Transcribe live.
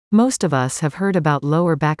Most of us have heard about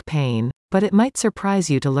lower back pain, but it might surprise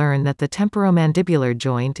you to learn that the temporomandibular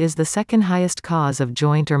joint is the second highest cause of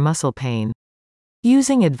joint or muscle pain.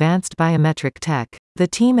 Using advanced biometric tech, the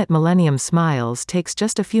team at Millennium Smiles takes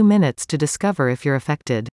just a few minutes to discover if you're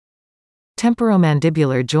affected.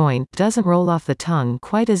 Temporomandibular joint doesn't roll off the tongue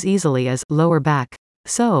quite as easily as lower back,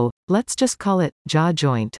 so let's just call it jaw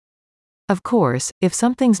joint. Of course, if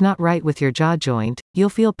something's not right with your jaw joint, you'll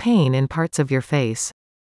feel pain in parts of your face.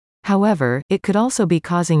 However, it could also be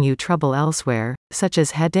causing you trouble elsewhere, such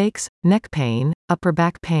as headaches, neck pain, upper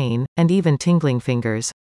back pain, and even tingling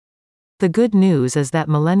fingers. The good news is that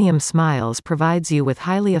Millennium Smiles provides you with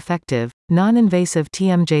highly effective, non-invasive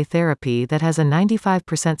TMJ therapy that has a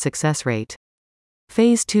 95% success rate.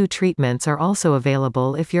 Phase 2 treatments are also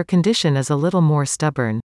available if your condition is a little more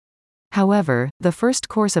stubborn. However, the first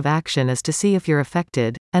course of action is to see if you're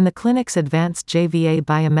affected, and the clinic's advanced JVA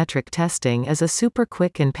biometric testing is a super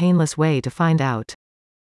quick and painless way to find out.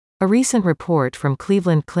 A recent report from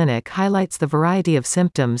Cleveland Clinic highlights the variety of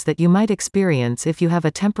symptoms that you might experience if you have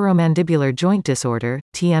a temporomandibular joint disorder,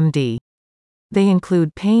 TMD. They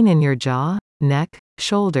include pain in your jaw, neck,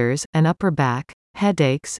 shoulders, and upper back,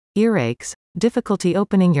 headaches, earaches, difficulty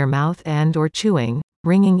opening your mouth and/or chewing,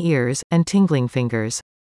 ringing ears, and tingling fingers.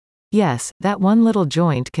 Yes, that one little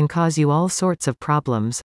joint can cause you all sorts of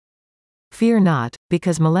problems. Fear not,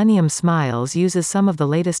 because Millennium Smiles uses some of the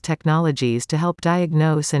latest technologies to help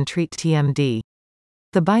diagnose and treat TMD.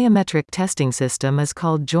 The biometric testing system is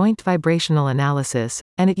called Joint Vibrational Analysis,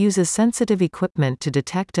 and it uses sensitive equipment to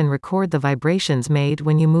detect and record the vibrations made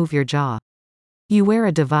when you move your jaw. You wear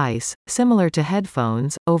a device, similar to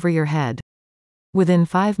headphones, over your head. Within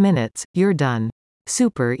 5 minutes, you're done.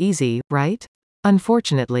 Super easy, right?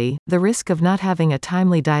 Unfortunately, the risk of not having a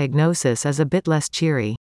timely diagnosis is a bit less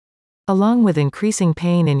cheery. Along with increasing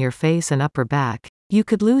pain in your face and upper back, you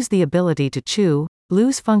could lose the ability to chew,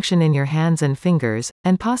 lose function in your hands and fingers,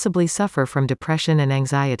 and possibly suffer from depression and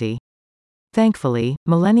anxiety. Thankfully,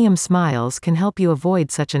 Millennium Smiles can help you avoid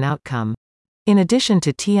such an outcome. In addition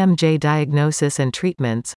to TMJ diagnosis and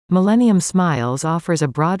treatments, Millennium Smiles offers a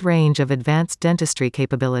broad range of advanced dentistry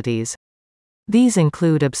capabilities. These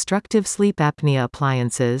include obstructive sleep apnea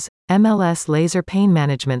appliances, MLS laser pain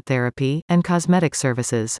management therapy, and cosmetic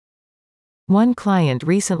services. One client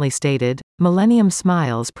recently stated, "Millennium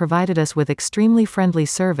Smiles provided us with extremely friendly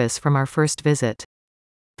service from our first visit.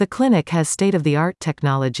 The clinic has state-of-the-art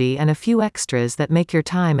technology and a few extras that make your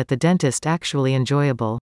time at the dentist actually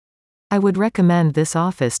enjoyable. I would recommend this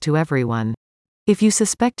office to everyone." If you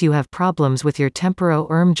suspect you have problems with your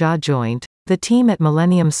temporo-erm jaw joint, the team at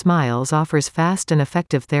Millennium Smiles offers fast and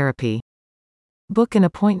effective therapy. Book an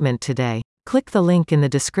appointment today. Click the link in the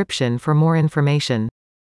description for more information.